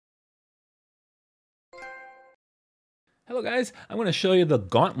Hello guys, I'm going to show you the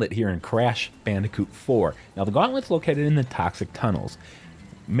Gauntlet here in Crash Bandicoot 4. Now the Gauntlet's located in the toxic tunnels.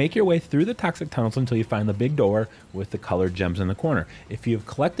 Make your way through the toxic tunnels until you find the big door with the colored gems in the corner. If you've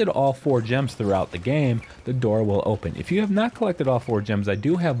collected all 4 gems throughout the game, the door will open. If you have not collected all 4 gems, I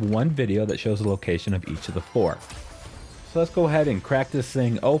do have one video that shows the location of each of the 4. So let's go ahead and crack this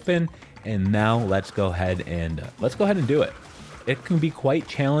thing open, and now let's go ahead and do it. It can be quite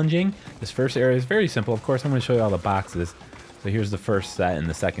challenging. This first area is very simple. Of course, I'm going to show you all the boxes. So here's the first set and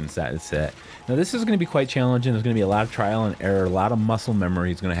the second set. Now this is going to be quite challenging. There's going to be a lot of trial and error, a lot of muscle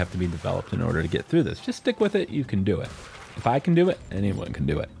memory is going to have to be developed in order to get through this. Just stick with it. You can do it. If I can do it, anyone can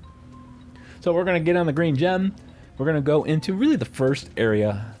do it. So we're going to get on the green gem. We're going to go into really the first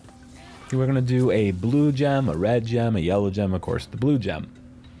area. We're going to do a blue gem, a red gem, a yellow gem, of course, the blue gem.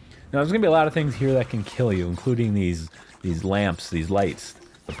 Now there's going to be a lot of things here that can kill you, including these lamps, these lights.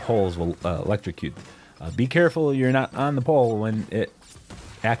 The poles will electrocute. Be careful you're not on the pole when it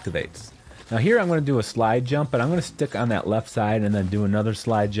activates. Now here I'm going to do a slide jump, but I'm going to stick on that left side and then do another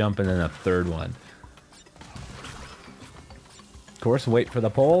slide jump and then a third one. Of course, wait for the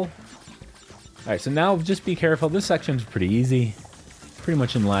pole. Alright, so now just be careful. This section's pretty easy. Pretty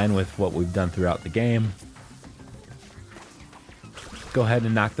much in line with what we've done throughout the game. Go ahead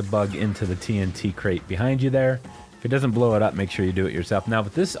and knock the bug into the TNT crate behind you there. If it doesn't blow it up, make sure you do it yourself. Now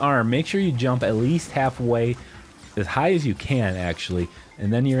with this arm, make sure you jump at least halfway, as high as you can actually,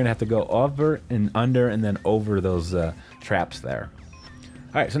 and then you're gonna have to go over and under and then over those traps there.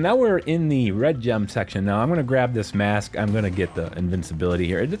 All right, so now we're in the red gem section. Now I'm gonna grab this mask. I'm gonna get the invincibility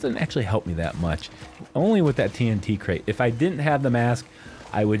here. It doesn't actually help me that much, only with that TNT crate. If I didn't have the mask,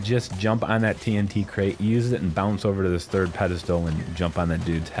 I would just jump on that TNT crate, use it and bounce over to this third pedestal and jump on that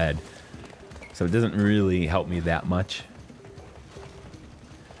dude's head. So it doesn't really help me that much.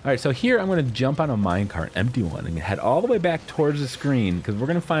 Alright, so here I'm going to jump on a minecart, empty one, and head all the way back towards the screen because we're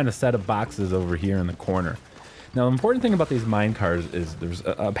going to find a set of boxes over here in the corner. Now the important thing about these minecarts is there's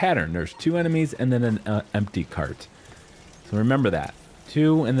a pattern. There's 2 enemies and then an empty cart. So remember that.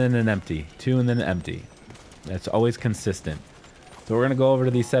 2 and then an empty. 2 and then an empty. That's always consistent. So we're going to go over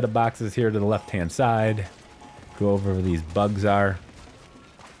to these set of boxes here to the left hand side. Go over where these bugs are.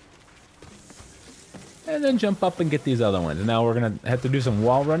 And then jump up and get these other ones. And now we're going to have to do some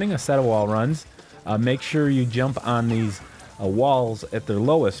wall running, a set of wall runs. Make sure you jump on these walls at their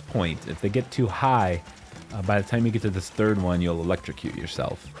lowest point. If they get too high, by the time you get to this third one, you'll electrocute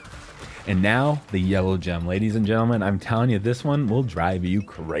yourself. And now, the yellow gem. Ladies and gentlemen, I'm telling you, this one will drive you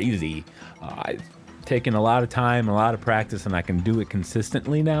crazy. I've taken a lot of time, a lot of practice, and I can do it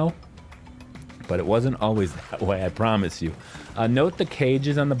consistently now. But it wasn't always that way, I promise you. Note the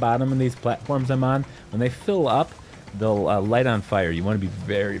cages on the bottom of these platforms I'm on. When they fill up, they'll light on fire. You want to be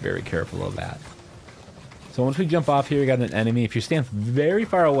very, very careful of that. So once we jump off here, we got an enemy. If you stand very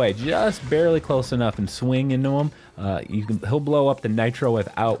far away, just barely close enough and swing into him, he'll blow up the nitro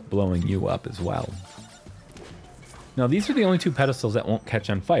without blowing you up as well. Now these are the only 2 pedestals that won't catch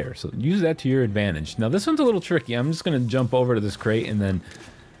on fire, so use that to your advantage. Now this one's a little tricky. I'm just going to jump over to this crate and then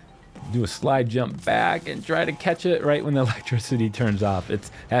do a slide jump back and try to catch it right when the electricity turns off.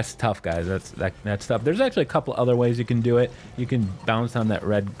 That's tough, guys. That's tough. There's actually a couple other ways you can do it. You can bounce on that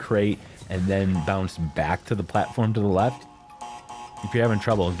red crate and then bounce back to the platform to the left. If you're having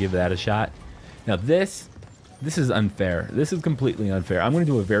trouble, give that a shot. Now this is unfair. This is completely unfair. I'm going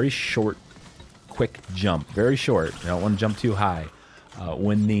to do a very short, quick jump. Very short. I don't want to jump too high.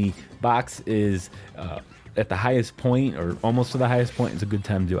 When the box is at the highest point or almost to the highest point, it's a good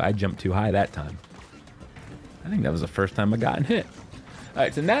time to do it. I jumped too high that time. I think that was the first time I got hit.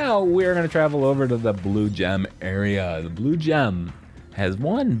 Alright, so now we're going to travel over to the blue gem area. The blue gem has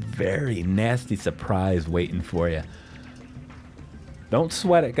one very nasty surprise waiting for you. Don't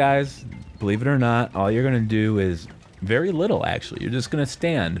sweat it, guys. Believe it or not, all you're going to do is very little, actually. You're just going to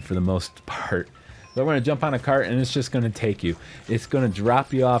stand for the most part. So we're going to jump on a cart and it's just going to take you. It's going to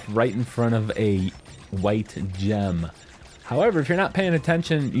drop you off right in front of a white gem. However, if you're not paying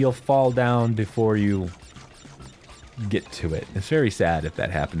attention, you'll fall down before you get to it. It's very sad if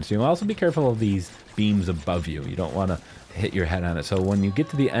that happens to you. Also be careful of these beams above you. You don't want to hit your head on it. So when you get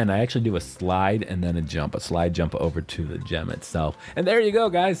to the end, I actually do a slide and then a slide jump over to the gem itself. And there you go,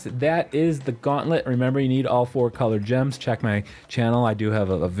 guys. That is the Gauntlet. Remember, you need all 4 colored gems. Check my channel. I do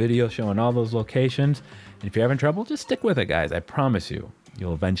have a video showing all those locations. And if you're having trouble, just stick with it, guys. I promise you,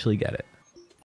 you'll eventually get it.